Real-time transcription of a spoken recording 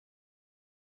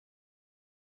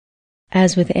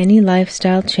As with any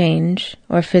lifestyle change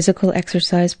or physical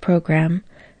exercise program,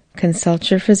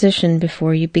 consult your physician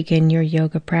before you begin your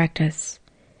yoga practice.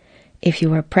 If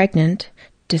you are pregnant,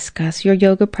 discuss your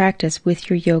yoga practice with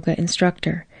your yoga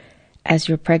instructor. As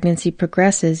your pregnancy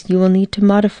progresses, you will need to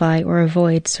modify or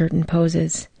avoid certain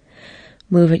poses.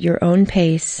 Move at your own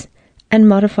pace and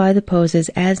modify the poses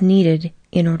as needed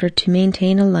in order to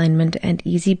maintain alignment and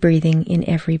easy breathing in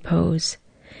every pose.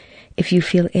 If you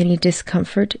feel any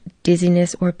discomfort,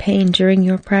 dizziness, or pain during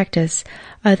your practice,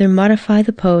 either modify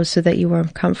the pose so that you are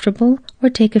comfortable or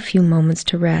take a few moments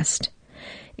to rest.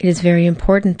 It is very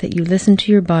important that you listen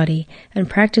to your body and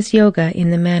practice yoga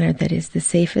in the manner that is the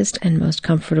safest and most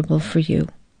comfortable for you.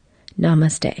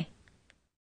 Namaste.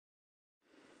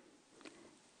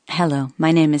 Hello,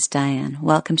 my name is Diane.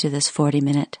 Welcome to this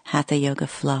 40-minute Hatha Yoga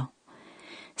flow.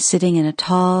 Sitting in a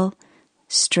tall,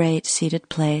 straight, seated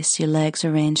place, your legs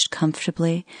arranged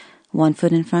comfortably, one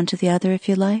foot in front of the other if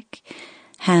you like,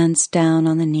 hands down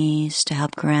on the knees to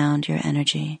help ground your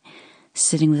energy,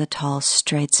 sitting with a tall,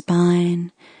 straight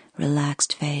spine,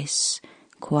 relaxed face,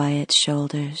 quiet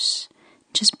shoulders,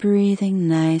 just breathing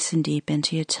nice and deep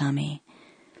into your tummy.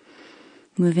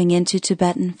 Moving into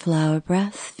Tibetan flower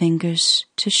breath, fingers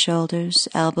to shoulders,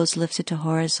 elbows lifted to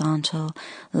horizontal,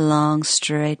 long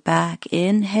straight back,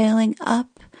 inhaling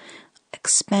up,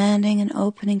 expanding and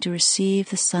opening to receive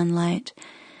the sunlight.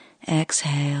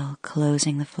 Exhale,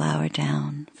 closing the flower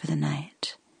down for the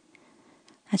night.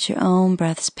 At your own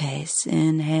breath's pace,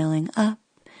 inhaling up,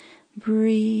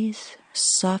 breathe,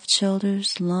 soft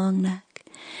shoulders, long neck.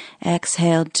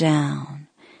 Exhale down,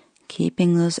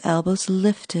 keeping those elbows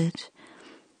lifted.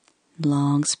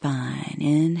 Long spine,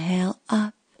 inhale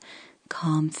up,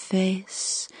 calm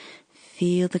face,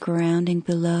 feel the grounding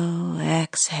below,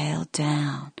 exhale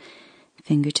down,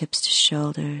 fingertips to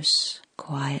shoulders,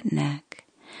 quiet neck,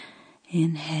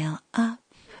 inhale up,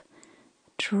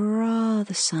 draw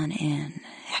the sun in,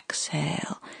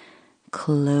 exhale,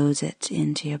 close it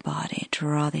into your body,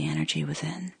 draw the energy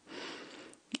within,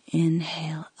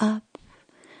 inhale up,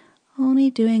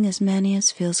 only doing as many as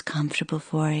feels comfortable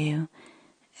for you.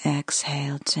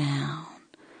 Exhale down,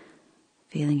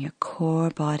 feeling your core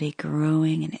body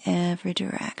growing in every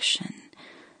direction,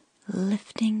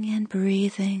 lifting and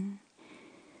breathing.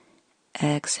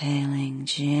 Exhaling,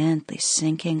 gently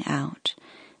sinking out.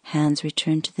 Hands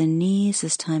return to the knees,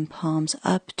 this time palms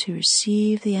up to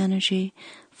receive the energy.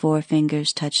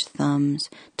 Forefingers touch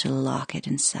thumbs to lock it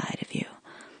inside of you.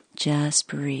 Just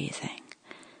breathing.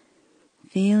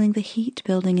 Feeling the heat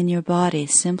building in your body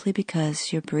simply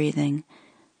because you're breathing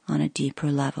on a deeper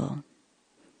level.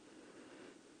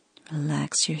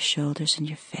 Relax your shoulders and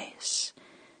your face.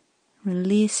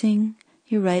 Releasing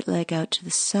your right leg out to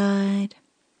the side.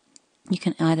 You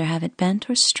can either have it bent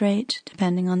or straight,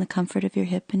 depending on the comfort of your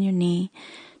hip and your knee.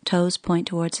 Toes point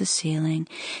towards the ceiling.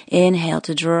 Inhale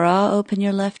to draw open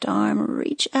your left arm,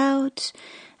 reach out,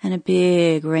 and a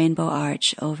big rainbow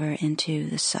arch over into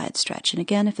the side stretch. And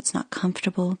again, if it's not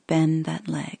comfortable, bend that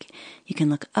leg. You can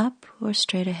look up or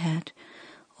straight ahead,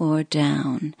 or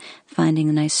down, finding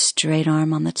a nice straight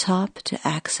arm on the top to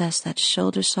access that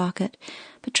shoulder socket,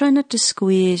 but try not to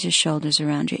squeeze your shoulders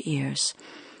around your ears.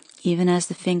 Even as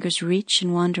the fingers reach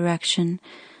in one direction,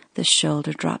 the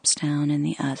shoulder drops down in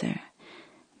the other.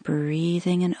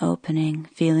 Breathing and opening,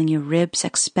 feeling your ribs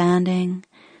expanding.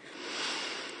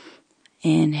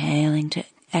 Inhaling to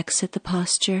exit the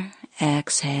posture,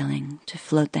 exhaling to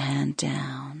float the hand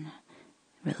down.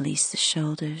 Release the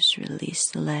shoulders,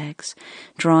 release the legs,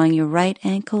 drawing your right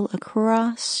ankle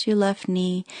across your left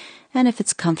knee, and if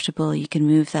it's comfortable, you can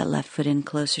move that left foot in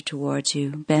closer towards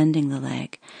you, bending the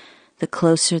leg. The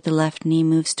closer the left knee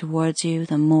moves towards you,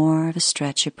 the more of a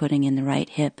stretch you're putting in the right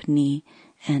hip, knee,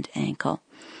 and ankle.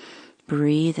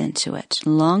 Breathe into it.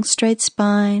 Long straight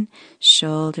spine,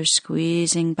 shoulders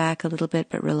squeezing back a little bit,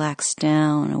 but relax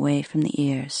down away from the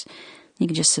ears. You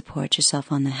can just support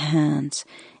yourself on the hands,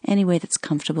 any way that's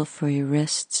comfortable for your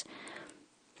wrists.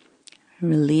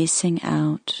 Releasing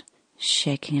out,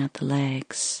 shaking out the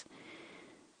legs,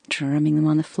 drumming them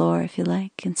on the floor if you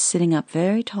like, and sitting up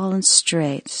very tall and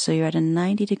straight so you're at a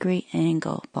 90-degree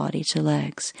angle, body to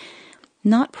legs.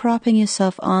 Not propping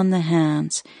yourself on the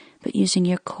hands, but using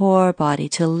your core body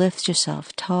to lift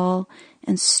yourself tall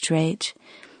and straight,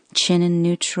 chin in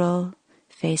neutral,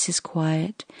 face is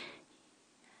quiet,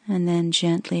 and then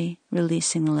gently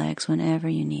releasing the legs whenever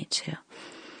you need to.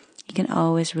 You can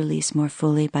always release more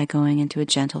fully by going into a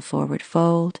gentle forward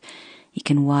fold. You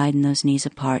can widen those knees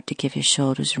apart to give your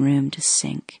shoulders room to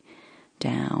sink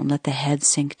down. Let the head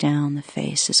sink down, the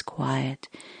face is quiet.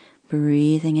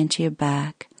 Breathing into your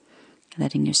back,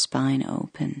 letting your spine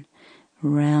open.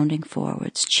 rounding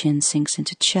forwards, chin sinks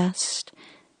into chest,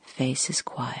 face is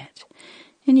quiet.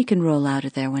 And you can roll out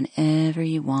of there whenever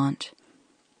you want.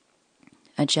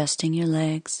 Adjusting your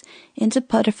legs into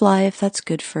butterfly if that's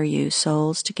good for you,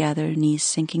 soles together, knees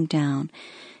sinking down.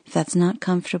 If that's not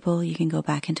comfortable, you can go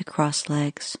back into cross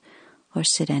legs or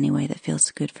sit any way that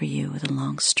feels good for you with a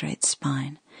long straight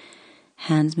spine.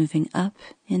 Hands moving up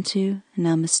into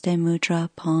Namaste Mudra,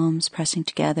 palms pressing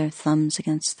together, thumbs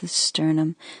against the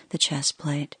sternum, the chest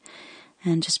plate,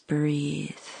 and just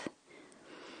breathe.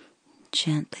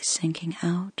 Gently sinking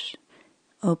out,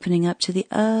 opening up to the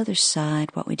other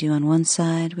side. What we do on one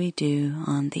side, we do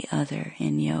on the other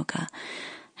in yoga.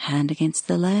 Hand against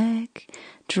the leg,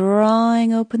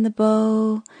 drawing open the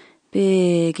bow.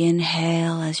 Big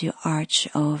inhale as you arch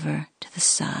over to the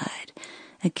side.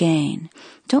 Again,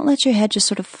 don't let your head just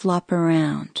sort of flop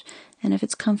around. And if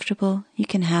it's comfortable, you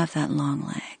can have that long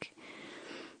leg.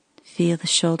 Feel the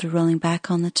shoulder rolling back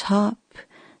on the top,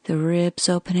 the ribs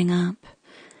opening up,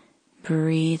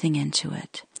 breathing into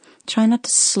it. Try not to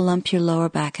slump your lower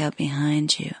back out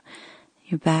behind you.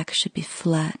 Your back should be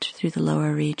flat through the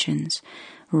lower regions,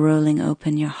 rolling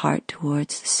open your heart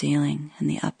towards the ceiling and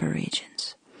the upper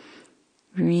regions.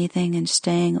 Breathing and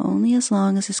staying only as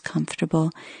long as is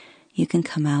comfortable. You can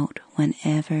come out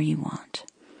whenever you want.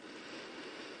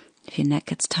 If your neck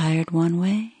gets tired one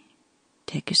way,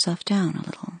 take yourself down a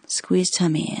little. Squeeze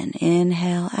tummy in.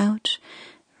 Inhale out.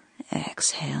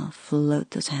 Exhale.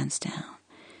 Float those hands down.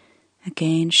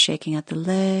 Again, shaking out the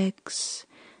legs.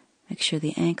 Make sure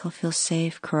the ankle feels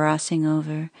safe, crossing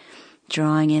over,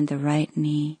 drawing in the right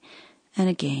knee. And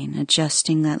again,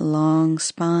 adjusting that long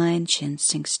spine, chin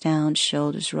sinks down,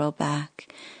 shoulders roll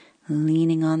back,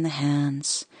 leaning on the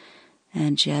hands,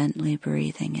 and gently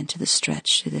breathing into the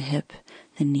stretch through the hip,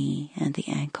 the knee, and the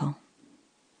ankle.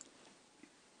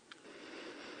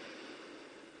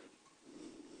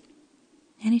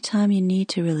 Anytime you need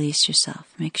to release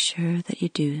yourself, make sure that you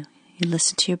do. You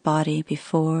listen to your body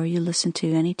before you listen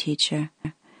to any teacher.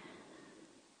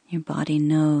 Your body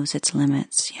knows its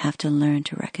limits. You have to learn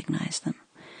to recognize them.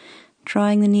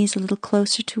 Drawing the knees a little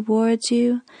closer towards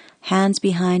you, hands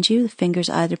behind you, the fingers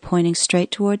either pointing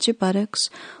straight towards your buttocks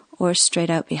or straight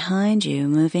out behind you,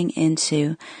 moving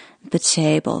into the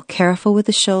table. Careful with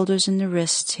the shoulders and the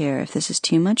wrists here. If this is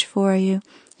too much for you,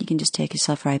 you can just take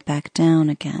yourself right back down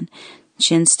again.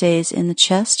 Chin stays in the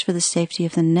chest for the safety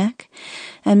of the neck,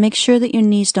 and make sure that your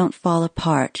knees don't fall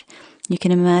apart. You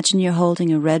can imagine you're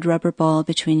holding a red rubber ball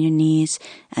between your knees,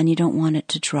 and you don't want it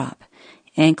to drop.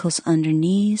 Ankles under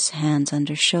knees, hands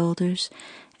under shoulders,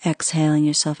 exhaling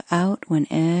yourself out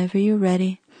whenever you're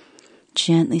ready.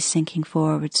 Gently sinking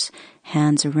forwards,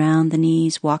 hands around the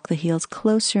knees, walk the heels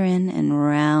closer in and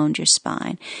round your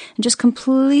spine. And just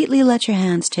completely let your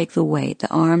hands take the weight. The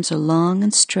arms are long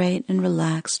and straight and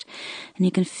relaxed, and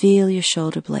you can feel your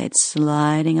shoulder blades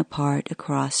sliding apart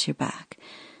across your back.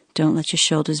 Don't let your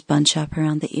shoulders bunch up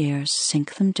around the ears.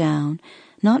 Sink them down,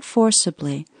 not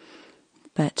forcibly,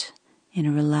 but in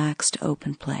a relaxed,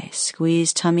 open place.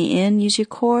 Squeeze tummy in. Use your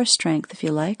core strength if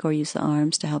you like, or use the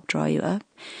arms to help draw you up.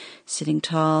 Sitting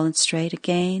tall and straight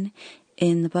again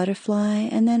in the butterfly,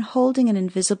 and then holding an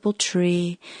invisible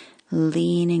tree,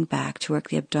 leaning back to work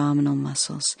the abdominal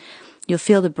muscles. You'll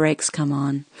feel the brakes come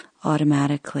on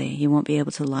automatically. You won't be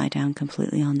able to lie down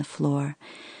completely on the floor.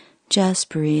 Just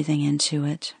breathing into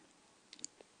it.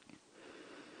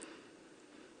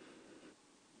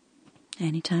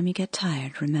 Anytime you get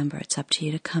tired, remember it's up to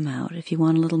you to come out. If you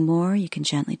want a little more, you can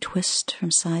gently twist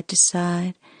from side to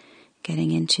side,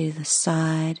 getting into the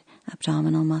side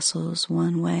abdominal muscles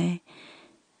one way,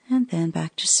 and then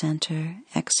back to center,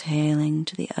 exhaling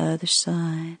to the other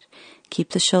side.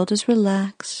 Keep the shoulders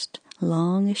relaxed,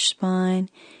 longish spine,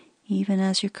 even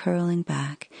as you're curling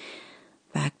back.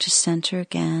 Back to center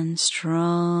again,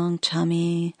 strong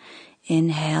tummy.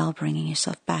 Inhale, bringing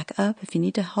yourself back up. If you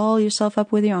need to haul yourself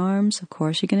up with your arms, of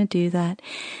course you're going to do that.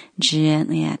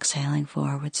 Gently exhaling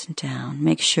forwards and down.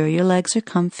 Make sure your legs are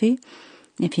comfy.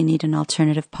 If you need an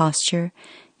alternative posture,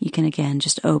 you can again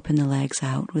just open the legs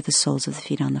out with the soles of the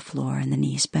feet on the floor and the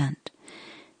knees bent.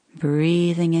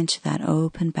 Breathing into that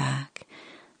open back,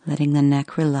 letting the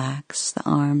neck relax, the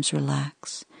arms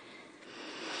relax.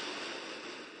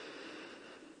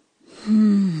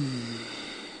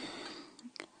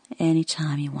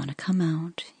 Anytime you want to come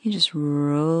out, you just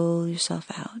roll yourself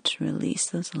out, release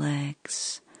those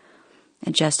legs,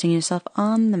 adjusting yourself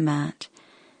on the mat,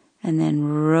 and then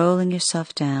rolling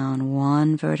yourself down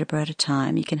one vertebra at a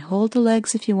time. You can hold the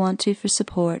legs if you want to for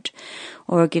support,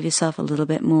 or give yourself a little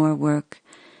bit more work,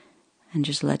 and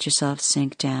just let yourself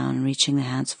sink down, reaching the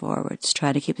hands forwards.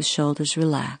 Try to keep the shoulders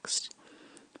relaxed.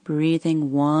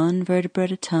 breathing one vertebra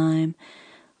at a time,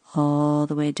 all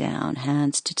the way down.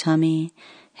 Hands to tummy,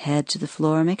 head to the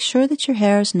floor. Make sure that your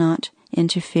hair is not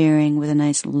interfering with a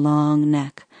nice long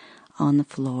neck on the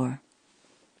floor.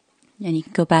 And you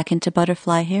can go back into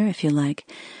butterfly here if you like,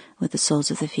 with the soles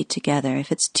of the feet together.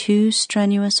 If it's too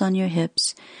strenuous on your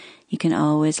hips, you can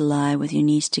always lie with your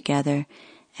knees together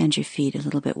and your feet a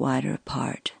little bit wider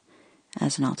apart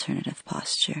as an alternative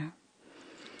posture.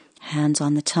 Hands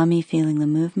on the tummy, feeling the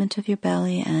movement of your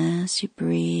belly as you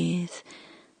breathe,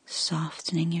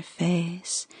 softening your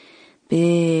face.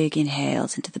 Big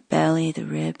inhales into the belly, the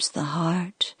ribs, the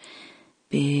heart.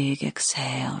 Big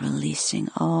exhale, releasing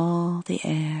all the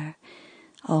air,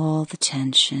 all the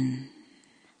tension.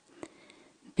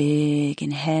 Big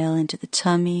inhale into the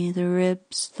tummy, the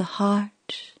ribs, the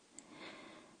heart.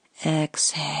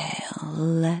 Exhale,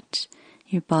 let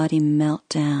your body melt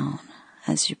down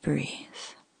as you breathe.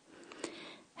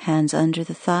 Hands under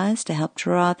the thighs to help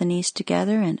draw the knees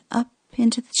together and up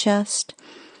into the chest.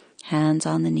 Hands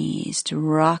on the knees to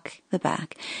rock the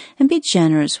back and be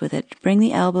generous with it. Bring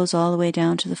the elbows all the way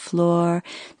down to the floor.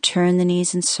 Turn the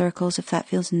knees in circles if that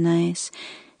feels nice.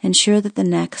 Ensure that the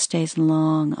neck stays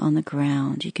long on the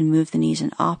ground. You can move the knees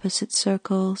in opposite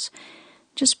circles.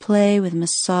 Just play with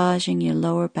massaging your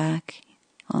lower back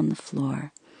on the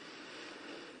floor.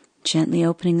 Gently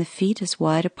opening the feet as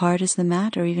wide apart as the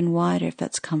mat, or even wider if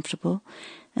that's comfortable,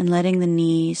 and letting the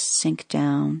knees sink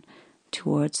down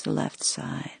towards the left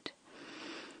side.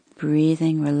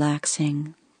 Breathing,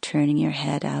 relaxing, turning your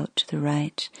head out to the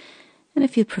right. And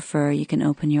if you prefer, you can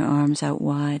open your arms out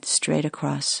wide, straight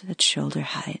across at shoulder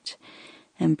height,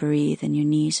 and breathe in your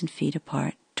knees and feet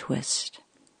apart, twist.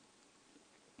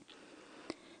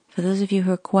 For those of you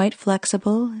who are quite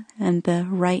flexible and the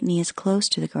right knee is close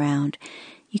to the ground,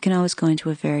 you can always go into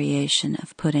a variation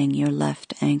of putting your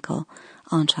left ankle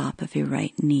on top of your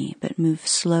right knee, but move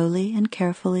slowly and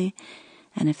carefully,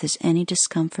 and if there's any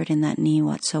discomfort in that knee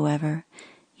whatsoever,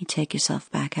 you take yourself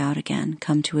back out again,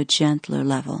 come to a gentler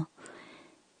level.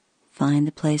 Find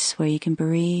the place where you can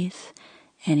breathe.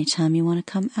 Anytime you want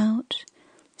to come out,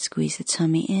 squeeze the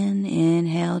tummy in,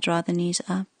 inhale, draw the knees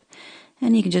up,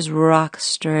 and you can just rock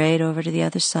straight over to the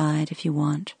other side if you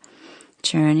want.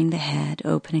 Turning the head,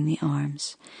 opening the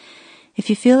arms. If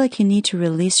you feel like you need to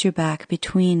release your back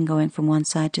between going from one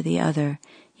side to the other,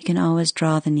 you can always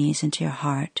draw the knees into your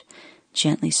heart.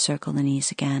 Gently circle the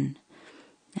knees again.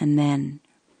 And then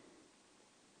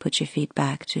put your feet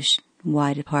back to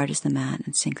wide apart as the mat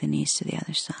and sink the knees to the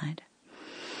other side.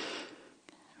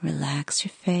 Relax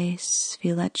your face.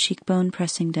 Feel that cheekbone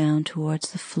pressing down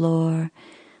towards the floor,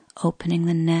 opening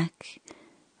the neck,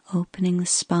 opening the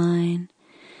spine.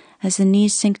 As the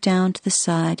knees sink down to the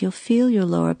side, you'll feel your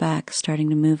lower back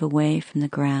starting to move away from the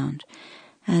ground.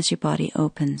 As your body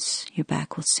opens, your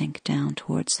back will sink down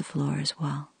towards the floor as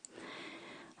well.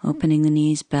 Opening the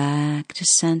knees back to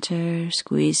center,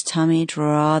 squeeze tummy,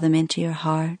 draw them into your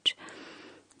heart.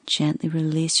 Gently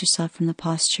release yourself from the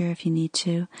posture if you need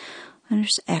to. And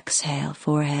just exhale,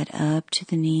 forehead up to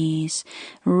the knees,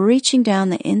 reaching down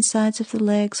the insides of the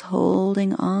legs,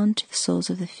 holding on to the soles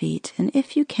of the feet. And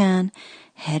if you can,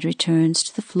 head returns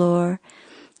to the floor.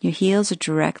 Your heels are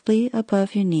directly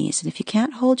above your knees. And if you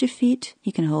can't hold your feet,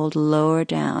 you can hold lower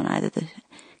down, either the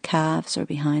calves or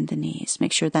behind the knees.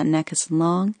 Make sure that neck is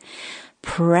long.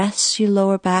 Press your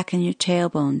lower back and your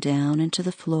tailbone down into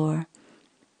the floor.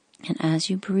 And as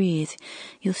you breathe,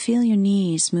 you'll feel your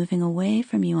knees moving away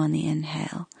from you on the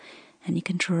inhale, and you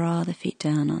can draw the feet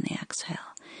down on the exhale,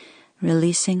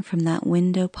 releasing from that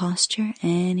window posture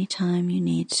anytime you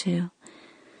need to.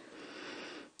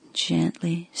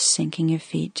 Gently sinking your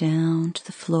feet down to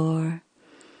the floor.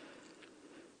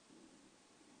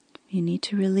 If you need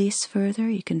to release further,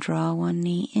 you can draw one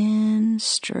knee in,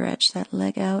 stretch that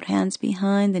leg out, hands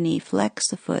behind the knee, flex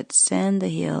the foot, send the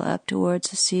heel up towards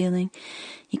the ceiling.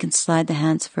 You can slide the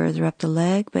hands further up the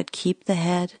leg, but keep the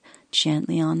head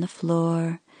gently on the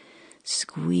floor.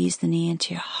 Squeeze the knee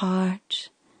into your heart.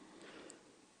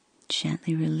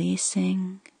 Gently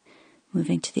releasing,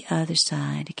 moving to the other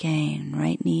side again.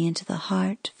 Right knee into the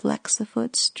heart, flex the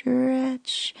foot,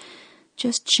 stretch.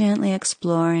 Just gently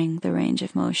exploring the range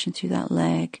of motion through that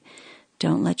leg.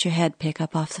 Don't let your head pick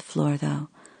up off the floor though.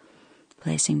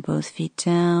 Placing both feet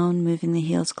down, moving the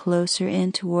heels closer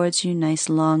in towards you, nice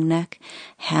long neck,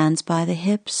 hands by the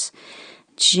hips.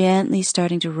 Gently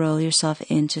starting to roll yourself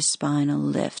into spinal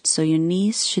lift. So your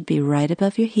knees should be right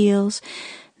above your heels.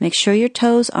 Make sure your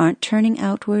toes aren't turning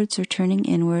outwards or turning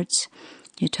inwards.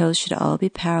 Your toes should all be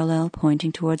parallel,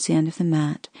 pointing towards the end of the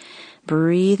mat.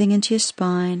 Breathing into your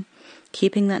spine.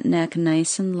 Keeping that neck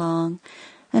nice and long.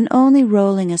 and only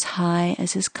rolling as high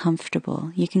as is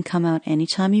comfortable. You can come out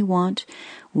anytime you want,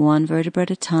 one vertebra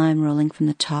at a time, rolling from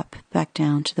the top back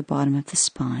down to the bottom of the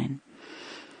spine.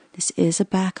 This is a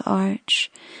back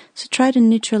arch, so try to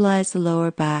neutralize the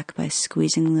lower back by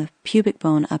squeezing the pubic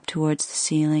bone up towards the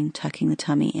ceiling, tucking the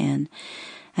tummy in.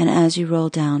 And as you roll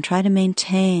down, try to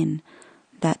maintain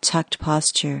that tucked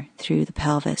posture through the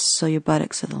pelvis, so your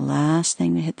buttocks are the last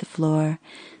thing to hit the floor,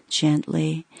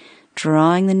 gently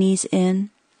drawing the knees in,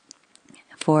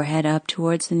 forehead up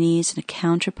towards the knees in a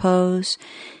counter pose.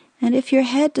 And if your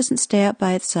head doesn't stay up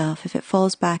by itself, if it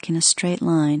falls back in a straight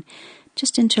line,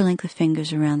 just interlink the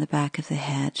fingers around the back of the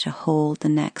head to hold the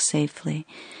neck safely.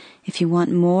 If you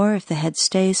want more, if the head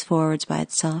stays forwards by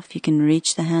itself, you can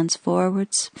reach the hands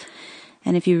forwards.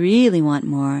 And if you really want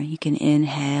more, you can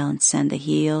inhale and send the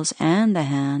heels and the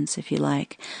hands, if you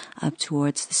like, up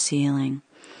towards the ceiling.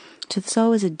 So there's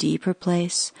always a deeper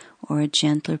place or a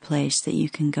gentler place that you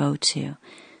can go to.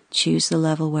 Choose the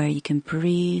level where you can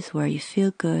breathe, where you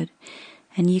feel good,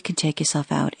 and you can take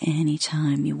yourself out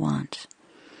anytime you want.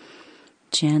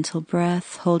 Gentle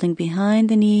breath, holding behind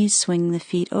the knees, swinging the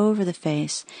feet over the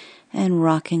face, and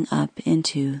rocking up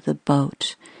into the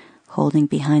boat. Holding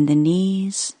behind the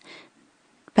knees,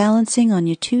 balancing on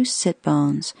your two sit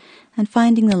bones, and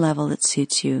finding the level that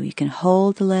suits you. You can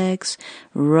hold the legs,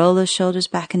 roll those shoulders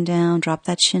back and down, drop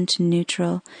that shin to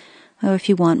neutral. Or if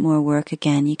you want more work,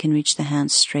 again, you can reach the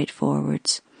hands straight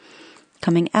forwards.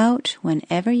 Coming out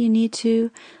whenever you need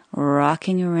to,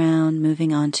 rocking around,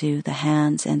 moving onto the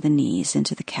hands and the knees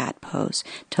into the cat pose.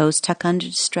 Toes tuck under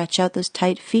to stretch out those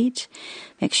tight feet.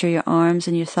 Make sure your arms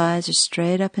and your thighs are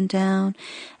straight up and down.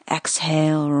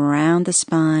 Exhale, round the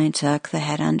spine, tuck the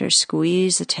head under,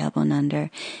 squeeze the tailbone under.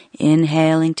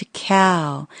 Inhaling to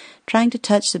cow, trying to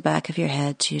touch the back of your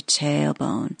head to your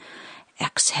tailbone.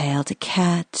 Exhale to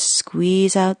cat,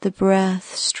 squeeze out the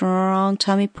breath, strong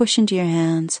tummy, push into your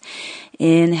hands.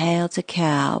 Inhale to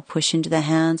cow, push into the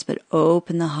hands, but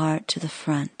open the heart to the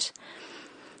front.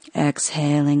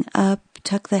 Exhaling up,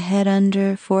 tuck the head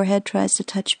under, forehead tries to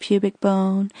touch pubic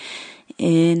bone.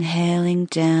 Inhaling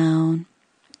down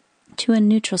to a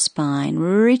neutral spine,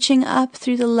 reaching up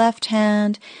through the left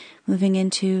hand, moving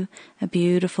into a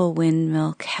beautiful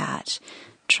windmill cat.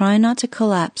 Try not to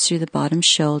collapse through the bottom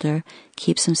shoulder.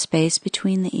 Keep some space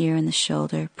between the ear and the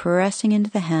shoulder, pressing into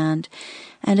the hand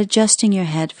and adjusting your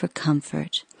head for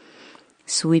comfort.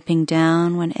 Sweeping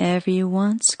down whenever you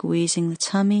want, squeezing the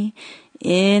tummy,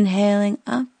 inhaling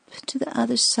up to the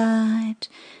other side,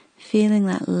 feeling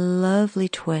that lovely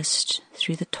twist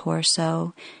through the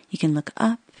torso. You can look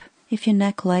up if your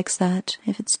neck likes that.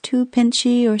 If it's too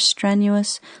pinchy or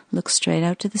strenuous, look straight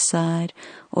out to the side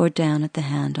or down at the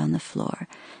hand on the floor.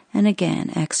 And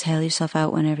again, exhale yourself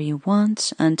out whenever you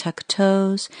want, untuck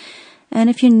toes, and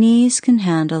if your knees can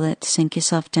handle it, sink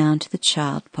yourself down to the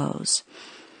child pose.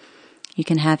 You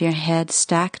can have your head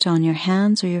stacked on your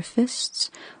hands or your fists,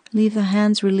 leave the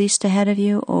hands released ahead of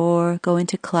you, or go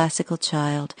into classical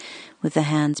child with the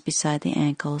hands beside the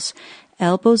ankles,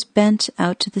 elbows bent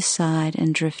out to the side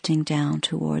and drifting down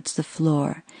towards the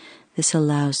floor. This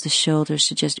allows the shoulders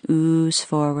to just ooze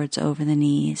forwards over the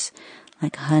knees,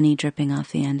 like honey dripping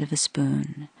off the end of a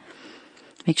spoon.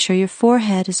 Make sure your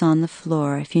forehead is on the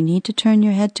floor. If you need to turn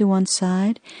your head to one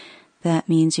side, that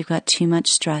means you've got too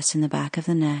much stress in the back of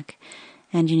the neck,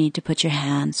 and you need to put your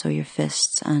hands or your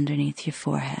fists underneath your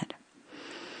forehead.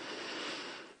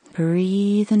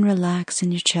 Breathe and relax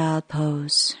in your child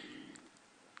pose.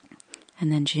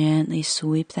 And then gently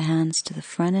sweep the hands to the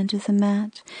front end of the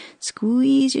mat.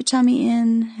 Squeeze your tummy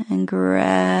in and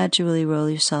gradually roll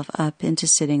yourself up into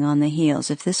sitting on the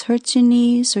heels. If this hurts your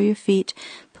knees or your feet,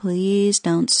 please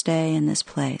don't stay in this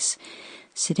place.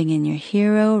 Sitting in your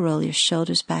hero, roll your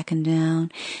shoulders back and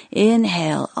down.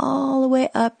 Inhale all the way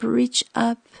up, reach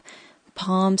up.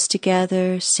 Palms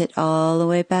together, sit all the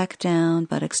way back down,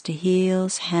 buttocks to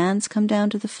heels, hands come down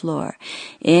to the floor.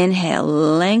 Inhale,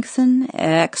 lengthen,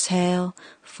 exhale,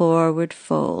 forward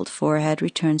fold, forehead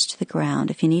returns to the ground.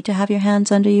 If you need to have your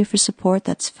hands under you for support,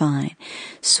 that's fine.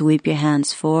 Sweep your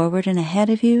hands forward and ahead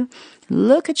of you.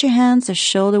 Look at your hands, they're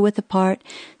shoulder width apart.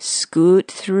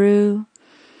 Scoot through.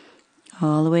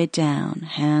 All the way down,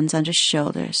 hands under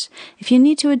shoulders. If you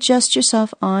need to adjust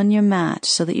yourself on your mat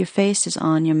so that your face is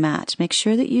on your mat, make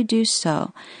sure that you do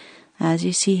so. As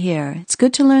you see here, it's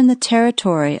good to learn the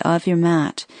territory of your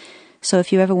mat. So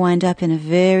if you ever wind up in a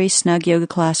very snug yoga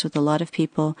class with a lot of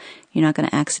people, you're not going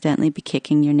to accidentally be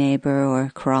kicking your neighbor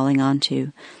or crawling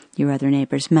onto your other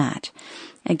neighbor's mat.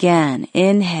 Again,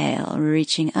 inhale,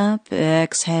 reaching up,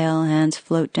 exhale, hands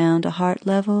float down to heart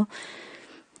level.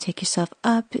 Take yourself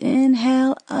up,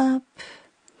 inhale, up.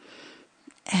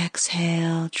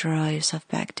 Exhale, draw yourself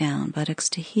back down, buttocks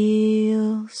to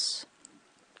heels.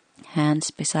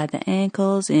 Hands beside the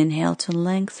ankles. Inhale to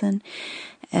lengthen.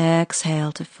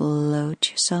 Exhale to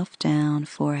float yourself down,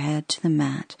 forehead to the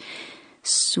mat.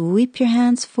 Sweep your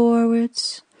hands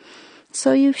forwards.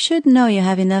 So you should know you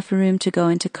have enough room to go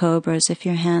into cobras if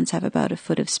your hands have about a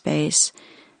foot of space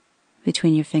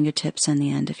between your fingertips and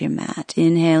the end of your mat.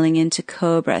 Inhaling into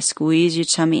cobra, squeeze your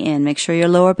tummy in. Make sure your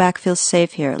lower back feels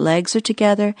safe here. Legs are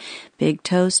together, big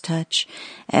toes touch.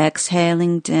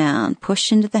 Exhaling down,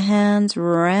 push into the hands,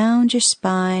 round your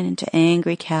spine into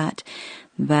angry cat.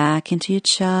 Back into your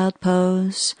child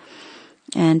pose.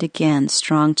 And again,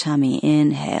 strong tummy.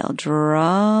 Inhale,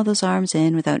 draw those arms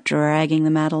in without dragging the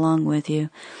mat along with you.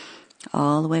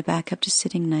 All the way back up to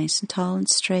sitting nice and tall and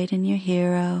straight in your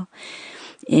hero.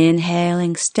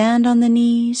 Inhaling, stand on the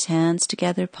knees, hands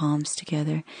together, palms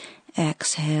together.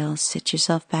 Exhale, sit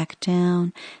yourself back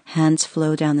down. Hands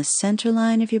flow down the center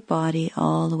line of your body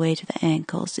all the way to the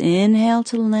ankles. Inhale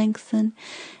to lengthen.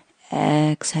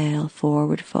 Exhale,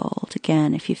 forward fold.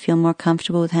 Again, if you feel more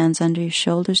comfortable with hands under your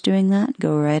shoulders doing that,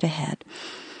 go right ahead.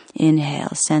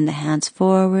 Inhale, send the hands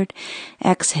forward.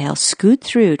 Exhale, scoot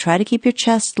through. Try to keep your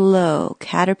chest low.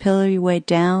 Caterpillar your way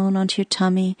down onto your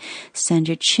tummy. Send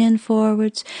your chin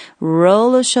forwards.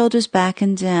 Roll those shoulders back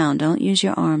and down. Don't use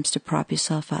your arms to prop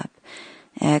yourself up.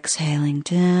 Exhaling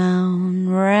down,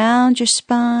 round your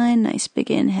spine. Nice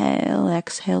big inhale.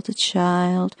 Exhale to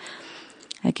child.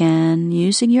 Again,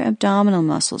 using your abdominal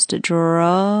muscles to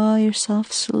draw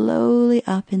yourself slowly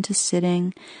up into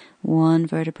sitting. One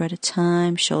vertebra at a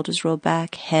time, shoulders roll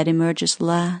back, head emerges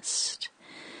last.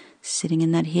 Sitting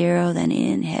in that hero, then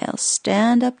inhale,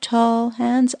 stand up tall,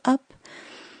 hands up,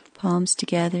 palms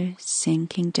together,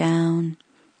 sinking down.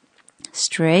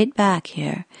 Straight back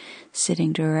here,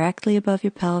 sitting directly above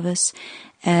your pelvis.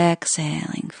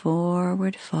 Exhaling,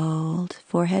 forward fold,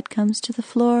 forehead comes to the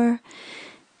floor.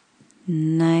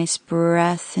 Nice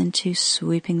breath into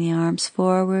sweeping the arms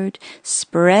forward.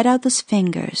 Spread out those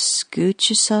fingers. Scoot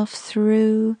yourself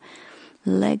through.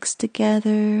 Legs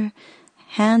together.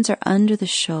 Hands are under the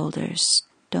shoulders.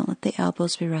 Don't let the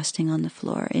elbows be resting on the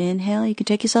floor. Inhale. You can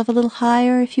take yourself a little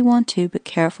higher if you want to, but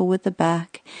careful with the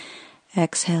back.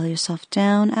 Exhale yourself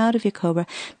down out of your cobra.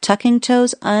 Tucking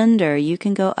toes under. You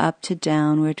can go up to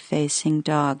downward facing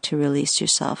dog to release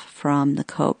yourself from the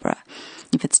cobra.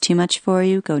 If it's too much for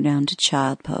you, go down to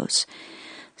child pose.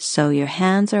 So your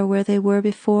hands are where they were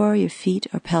before, your feet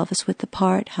are pelvis width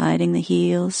apart, hiding the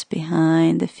heels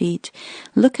behind the feet.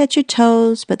 Look at your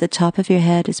toes, but the top of your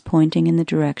head is pointing in the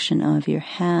direction of your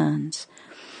hands.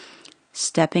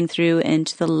 Stepping through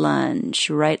into the lunge,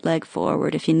 right leg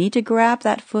forward. If you need to grab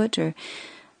that foot or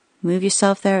move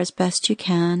yourself there as best you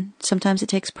can. Sometimes it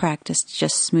takes practice to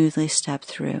just smoothly step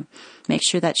through. Make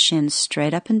sure that shin's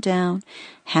straight up and down.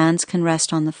 Hands can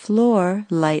rest on the floor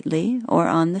lightly or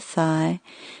on the thigh.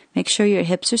 Make sure your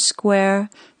hips are square.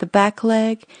 The back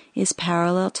leg is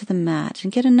parallel to the mat.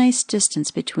 And get a nice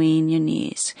distance between your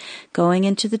knees. Going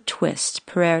into the twist,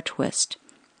 prayer twist.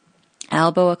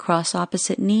 Elbow across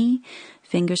opposite knee.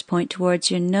 Fingers point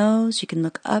towards your nose. You can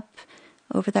look up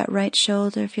over that right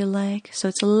shoulder if you like. So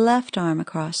it's a left arm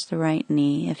across the right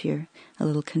knee if you're a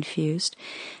little confused.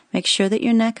 Make sure that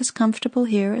your neck is comfortable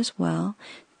here as well.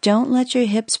 Don't let your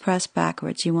hips press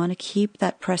backwards. You want to keep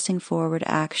that pressing forward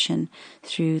action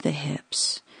through the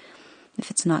hips.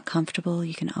 If it's not comfortable,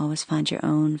 you can always find your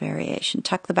own variation.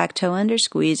 Tuck the back toe under,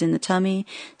 squeeze in the tummy,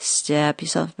 step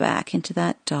yourself back into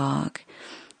that dog.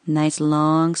 Nice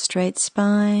long straight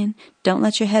spine. Don't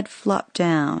let your head flop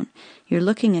down. You're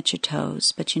looking at your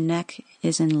toes, but your neck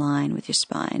is in line with your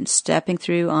spine. Stepping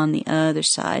through on the other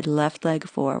side, left leg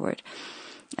forward.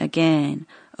 Again,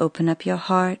 open up your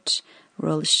heart.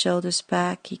 Roll the shoulders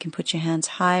back. You can put your hands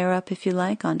higher up if you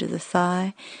like, onto the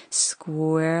thigh.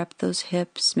 Square up those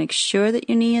hips. Make sure that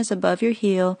your knee is above your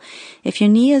heel. If your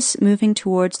knee is moving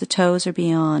towards the toes or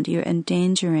beyond, you're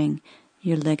endangering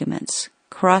your ligaments.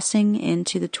 Crossing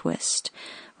into the twist.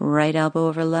 Right elbow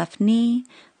over left knee.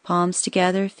 Palms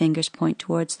together. Fingers point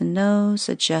towards the nose.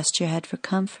 Adjust your head for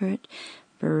comfort.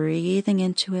 Breathing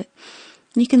into it.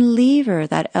 You can lever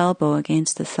that elbow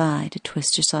against the thigh to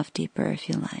twist yourself deeper if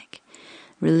you like.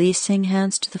 Releasing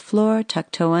hands to the floor.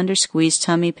 Tuck toe under. Squeeze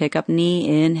tummy. Pick up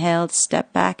knee. Inhale.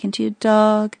 Step back into your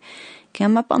dog.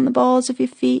 Come up on the balls of your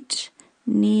feet.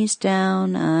 Knees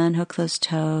down. Unhook those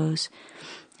toes.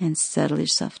 And settle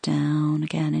yourself down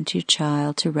again into your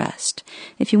child to rest.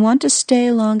 If you want to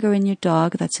stay longer in your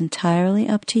dog, that's entirely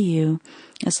up to you.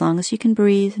 As long as you can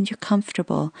breathe and you're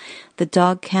comfortable, the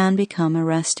dog can become a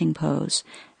resting pose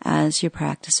as your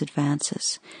practice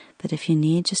advances. But if you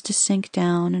need just to sink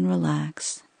down and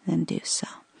relax, then do so.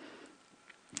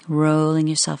 Rolling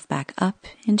yourself back up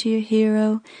into your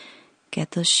hero.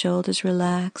 Get those shoulders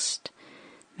relaxed.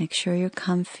 Make sure you're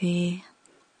comfy.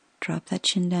 Drop that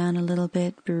chin down a little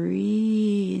bit.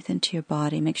 Breathe into your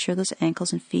body. Make sure those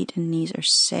ankles and feet and knees are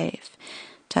safe.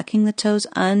 Tucking the toes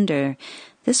under.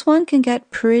 This one can get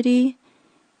pretty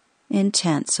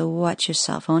intense, so watch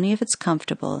yourself, only if it's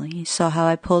comfortable. You saw how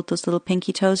I pulled those little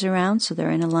pinky toes around, so they're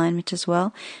in alignment as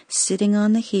well. Sitting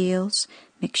on the heels,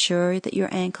 make sure that your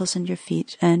ankles and your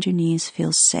feet and your knees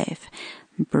feel safe.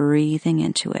 Breathing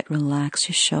into it, relax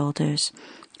your shoulders.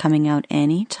 Coming out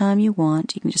any time you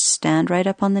want. You can just stand right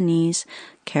up on the knees,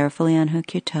 carefully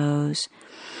unhook your toes.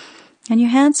 And your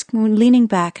hands, leaning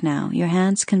back now, your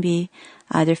hands can be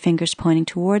either fingers pointing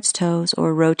towards toes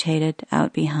or rotated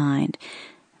out behind.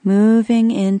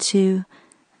 Moving into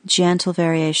gentle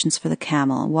variations for the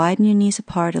camel. Widen your knees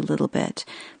apart a little bit.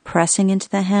 Pressing into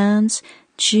the hands,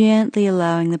 gently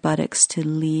allowing the buttocks to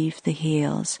leave the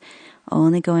heels.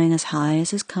 Only going as high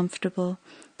as is comfortable.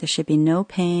 There should be no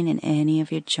pain in any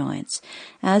of your joints.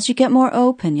 As you get more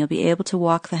open, you'll be able to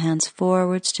walk the hands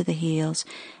forwards to the heels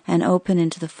and open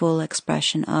into the full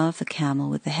expression of the camel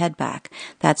with the head back.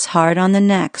 That's hard on the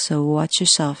neck, so watch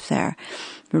yourself there.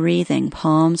 Breathing,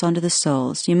 palms onto the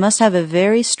soles. You must have a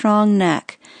very strong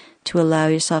neck to allow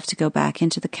yourself to go back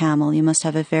into the camel. You must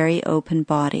have a very open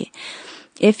body.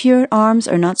 If your arms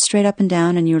are not straight up and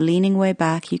down and you're leaning way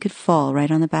back, you could fall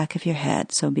right on the back of your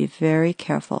head, so be very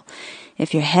careful.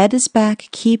 If your head is back,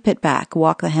 keep it back.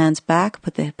 Walk the hands back,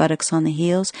 put the buttocks on the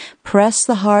heels, press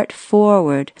the heart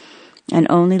forward, and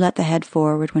only let the head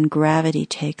forward when gravity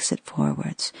takes it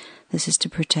forwards. This is to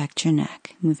protect your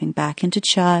neck. Moving back into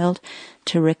child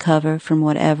to recover from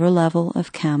whatever level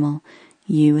of camel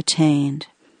you attained.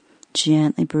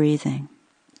 Gently breathing.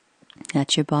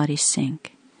 Let your body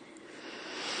sink.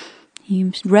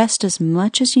 You rest as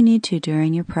much as you need to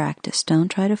during your practice. Don't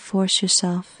try to force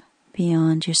yourself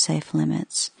beyond your safe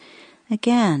limits.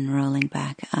 Again, rolling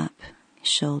back up,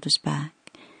 shoulders back.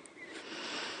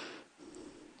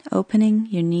 Opening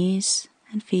your knees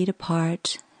and feet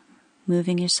apart,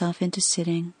 moving yourself into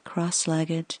sitting,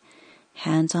 cross-legged,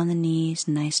 hands on the knees,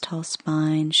 nice tall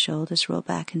spine, shoulders roll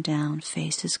back and down,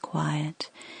 face is quiet,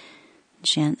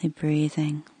 gently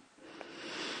breathing.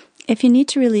 If you need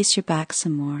to release your back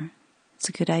some more, it's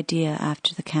a good idea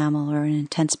after the camel or an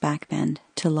intense back bend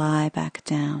to lie back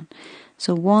down.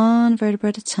 So one vertebra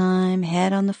at a time,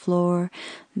 head on the floor,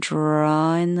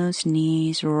 draw in those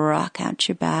knees, rock out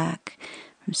your back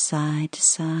from side to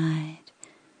side.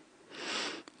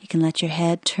 You can let your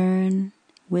head turn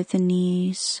with the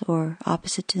knees or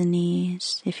opposite to the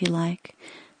knees if you like.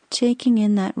 Taking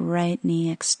in that right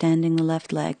knee, extending the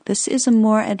left leg. This is a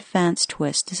more advanced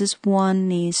twist. This is one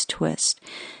knee's twist.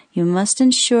 You must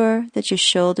ensure that your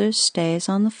shoulders stays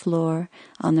on the floor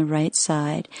on the right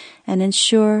side and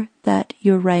ensure that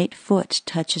your right foot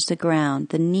touches the ground.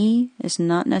 The knee is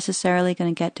not necessarily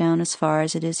going to get down as far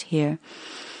as it is here.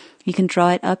 You can draw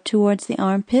it up towards the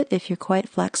armpit if you're quite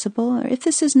flexible, or if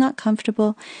this is not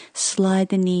comfortable, slide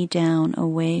the knee down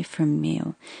away from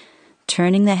you.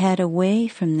 Turning the head away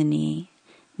from the knee,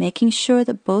 making sure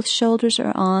that both shoulders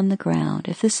are on the ground.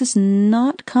 If this is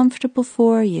not comfortable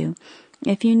for you,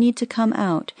 if you need to come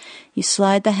out, you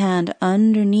slide the hand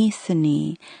underneath the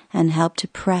knee and help to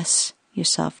press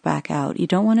yourself back out. You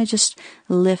don't want to just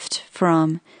lift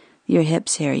from your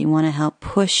hips here. You want to help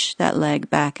push that leg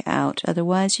back out.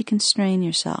 Otherwise, you can strain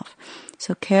yourself.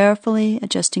 So carefully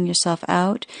adjusting yourself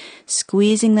out,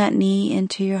 squeezing that knee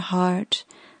into your heart,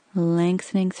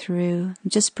 lengthening through,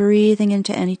 just breathing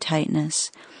into any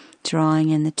tightness, drawing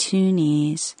in the two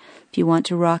knees. If you want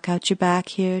to rock out your back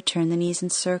here, turn the knees in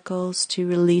circles to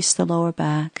release the lower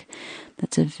back.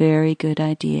 That's a very good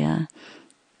idea.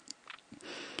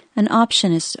 An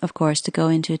option is, of course, to go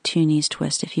into a two knees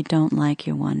twist if you don't like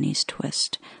your one knees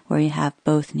twist, where you have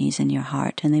both knees in your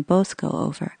heart and they both go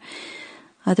over.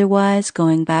 Otherwise,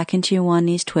 going back into your one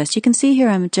knees twist, you can see here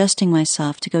I'm adjusting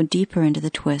myself to go deeper into the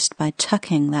twist by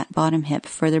tucking that bottom hip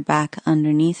further back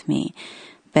underneath me,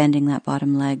 bending that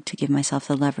bottom leg to give myself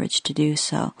the leverage to do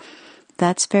so.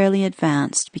 That's fairly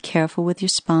advanced. Be careful with your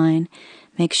spine.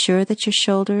 Make sure that your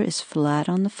shoulder is flat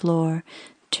on the floor,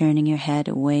 turning your head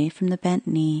away from the bent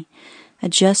knee,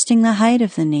 adjusting the height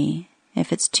of the knee.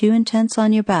 If it's too intense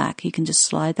on your back, you can just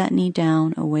slide that knee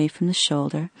down away from the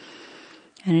shoulder.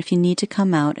 And if you need to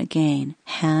come out, again,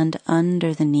 hand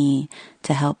under the knee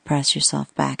to help press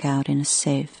yourself back out in a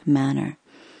safe manner.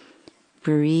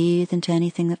 Breathe into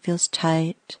anything that feels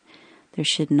tight. There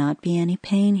should not be any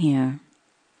pain here.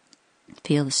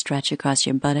 Feel the stretch across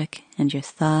your buttock and your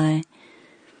thigh.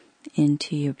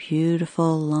 into your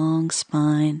beautiful long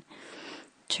spine,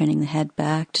 turning the head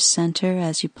back to center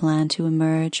as you plan to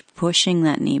emerge, pushing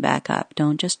that knee back up.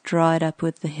 Don't just draw it up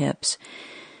with the hips.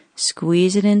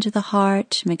 Squeeze it into the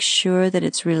heart. Make sure that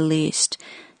it's released.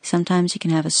 Sometimes you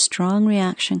can have a strong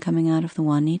reaction coming out of the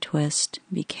one knee twist.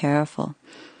 Be careful.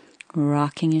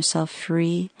 Rocking yourself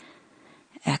free.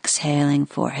 Exhaling,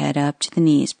 forehead up to the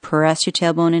knees. Press your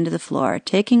tailbone into the floor.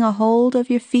 Taking a hold of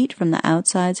your feet from the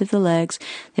outsides of the legs.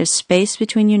 There's space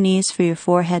between your knees for your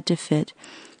forehead to fit.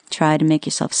 Try to make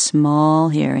yourself small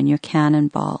here in your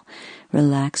cannonball.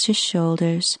 Relax your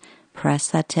shoulders. Press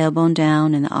that tailbone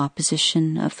down in the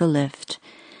opposition of the lift.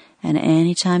 And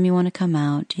anytime you want to come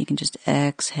out, you can just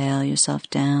exhale yourself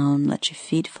down. Let your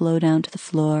feet flow down to the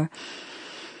floor.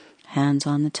 Hands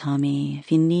on the tummy.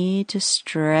 If you need to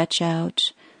stretch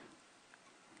out,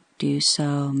 do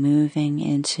so, moving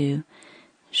into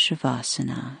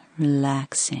Shavasana,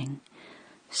 relaxing,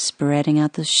 spreading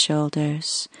out the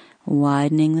shoulders,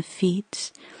 widening the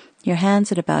feet. Your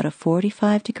hands at about a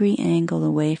 45-degree angle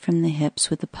away from the hips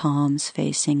with the palms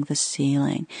facing the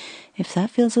ceiling. If that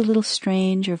feels a little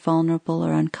strange or vulnerable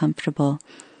or uncomfortable,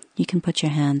 you can put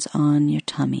your hands on your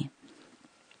tummy.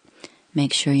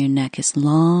 Make sure your neck is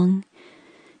long.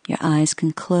 Your eyes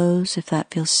can close if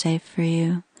that feels safe for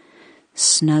you.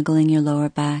 Snuggling your lower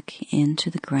back into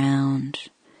the ground.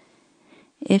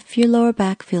 If your lower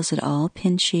back feels at all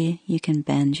pinchy, you can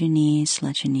bend your knees,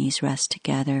 let your knees rest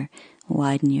together,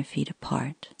 widen your feet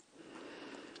apart.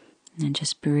 And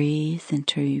just breathe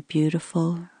into your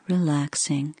beautiful,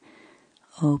 relaxing,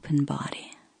 open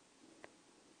body.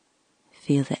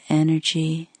 Feel the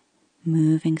energy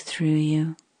moving through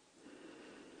you.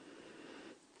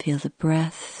 Feel the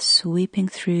breath sweeping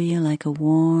through you like a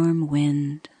warm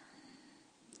wind.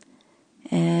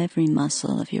 Every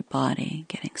muscle of your body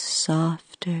getting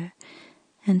softer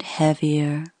and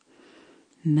heavier,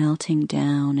 melting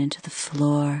down into the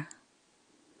floor.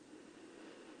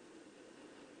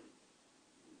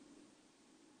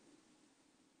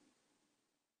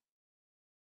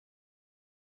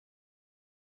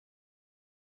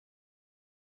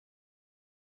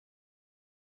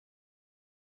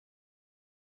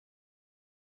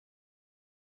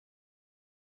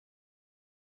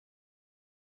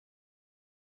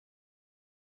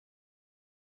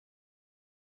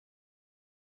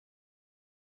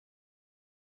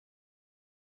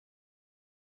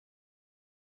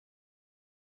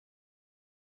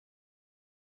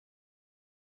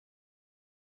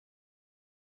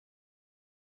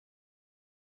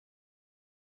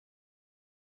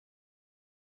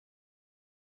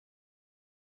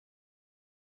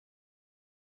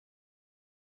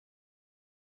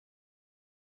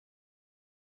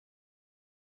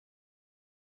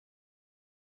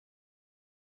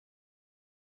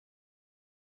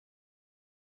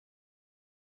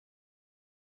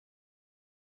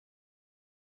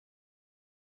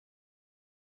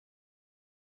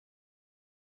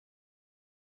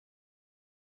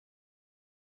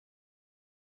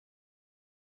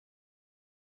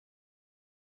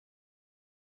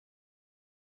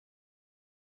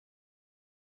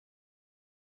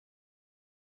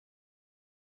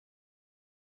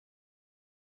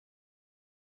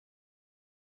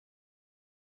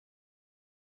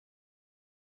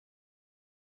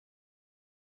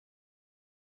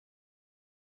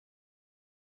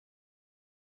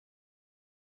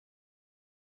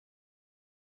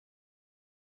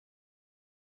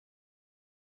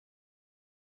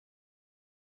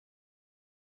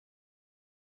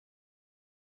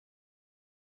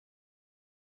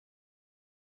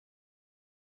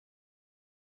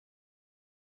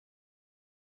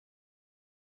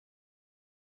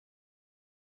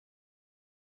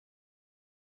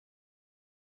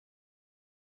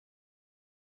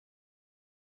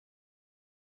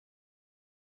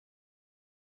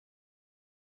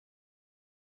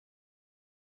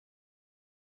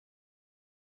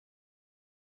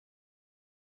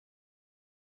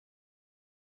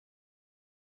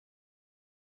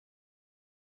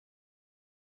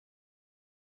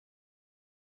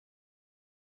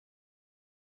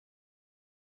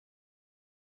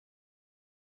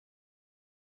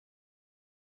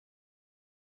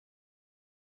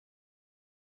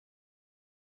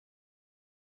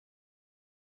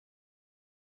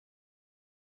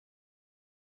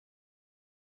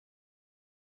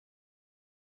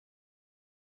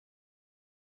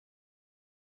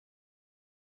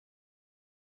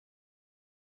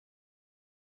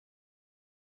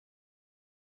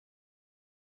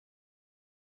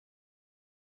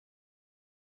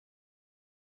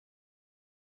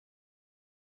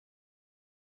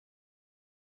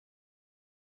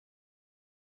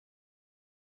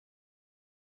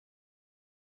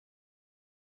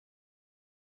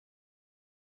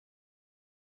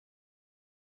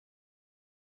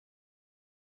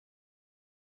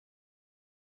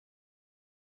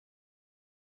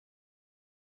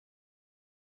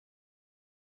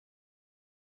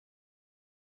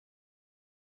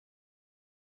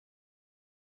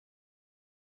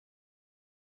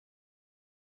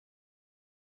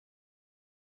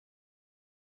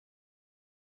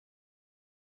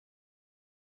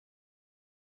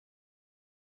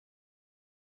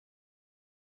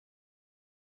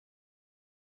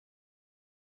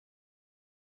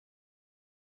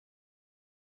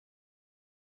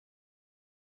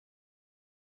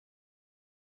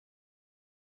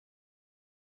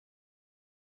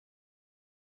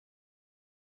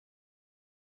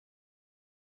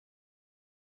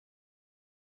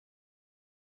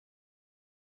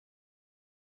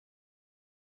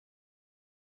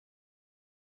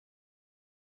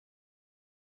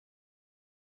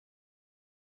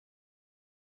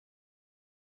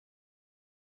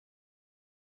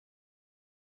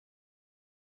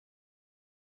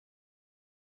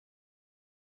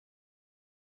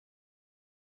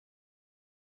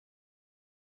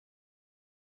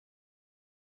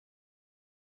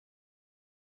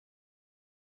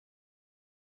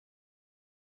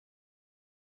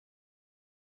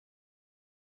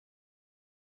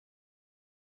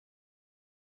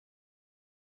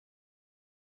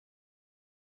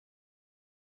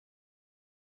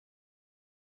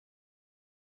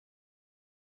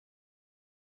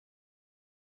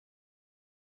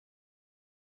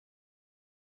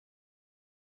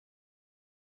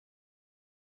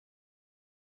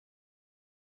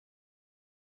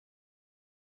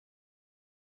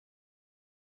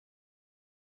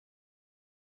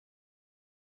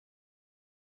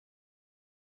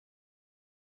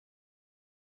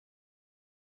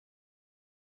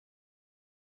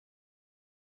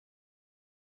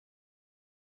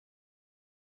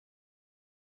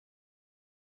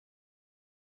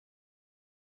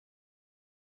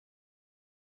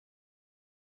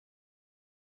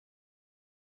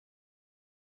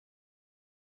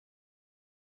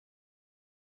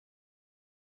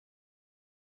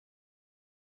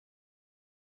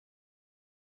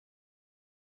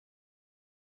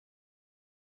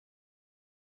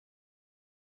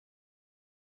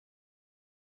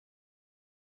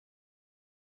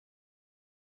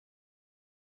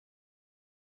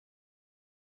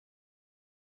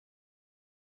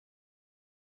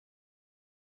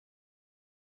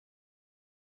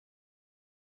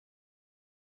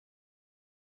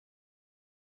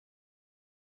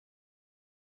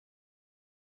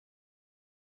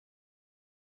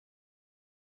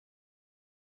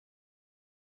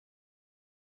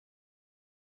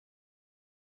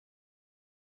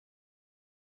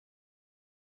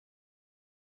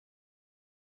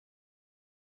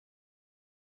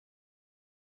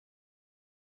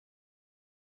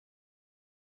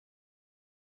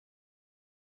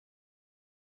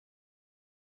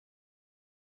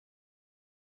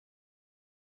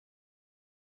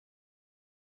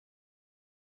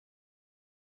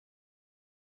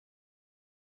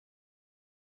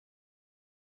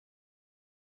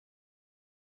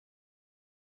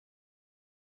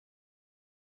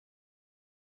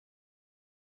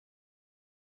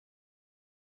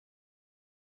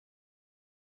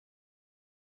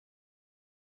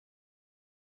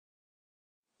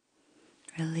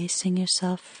 Releasing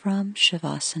yourself from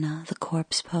Shavasana, the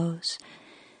corpse pose,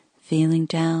 feeling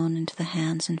down into the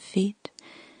hands and feet,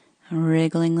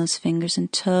 wriggling those fingers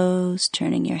and toes,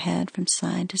 turning your head from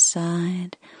side to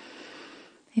side.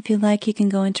 If you like, you can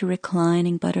go into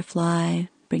reclining butterfly,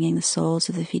 bringing the soles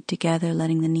of the feet together,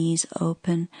 letting the knees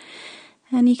open.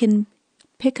 And you can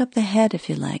pick up the head if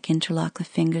you like, interlock the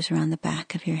fingers around the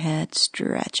back of your head,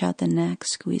 stretch out the neck,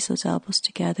 squeeze those elbows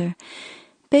together.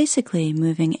 Basically,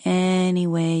 moving any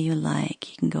way you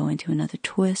like. You can go into another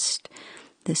twist.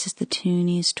 This is the two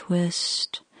knees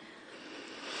twist.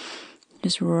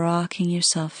 Just rocking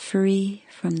yourself free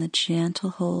from the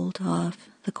gentle hold of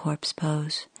the corpse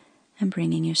pose and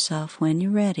bringing yourself, when you're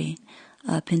ready,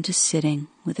 up into sitting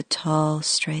with a tall,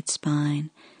 straight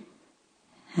spine.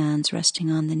 Hands resting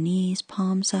on the knees,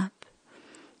 palms up,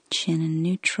 chin in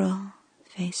neutral,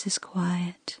 face is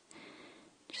quiet.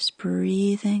 Just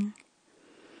breathing.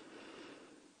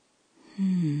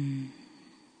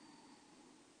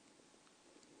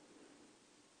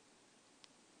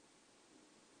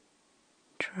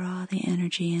 Draw the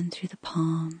energy in through the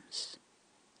palms.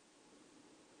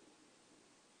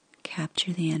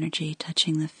 Capture the energy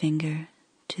touching the finger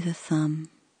to the thumb.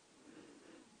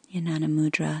 Jnana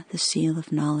Mudra, the seal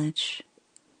of knowledge.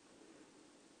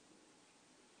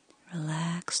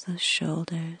 Relax those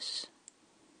shoulders.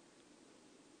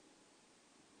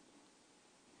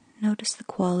 Notice the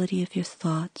quality of your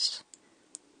thoughts,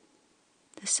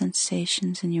 the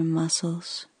sensations in your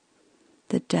muscles,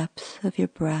 the depth of your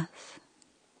breath.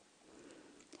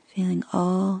 Feeling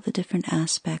all the different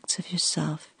aspects of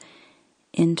yourself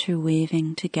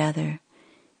interweaving together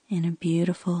in a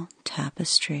beautiful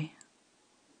tapestry.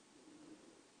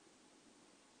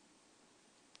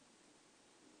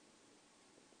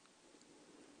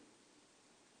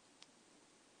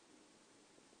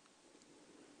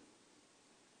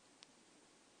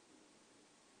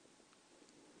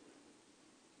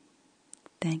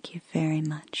 Thank you very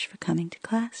much for coming to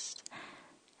class.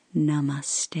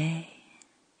 Namaste.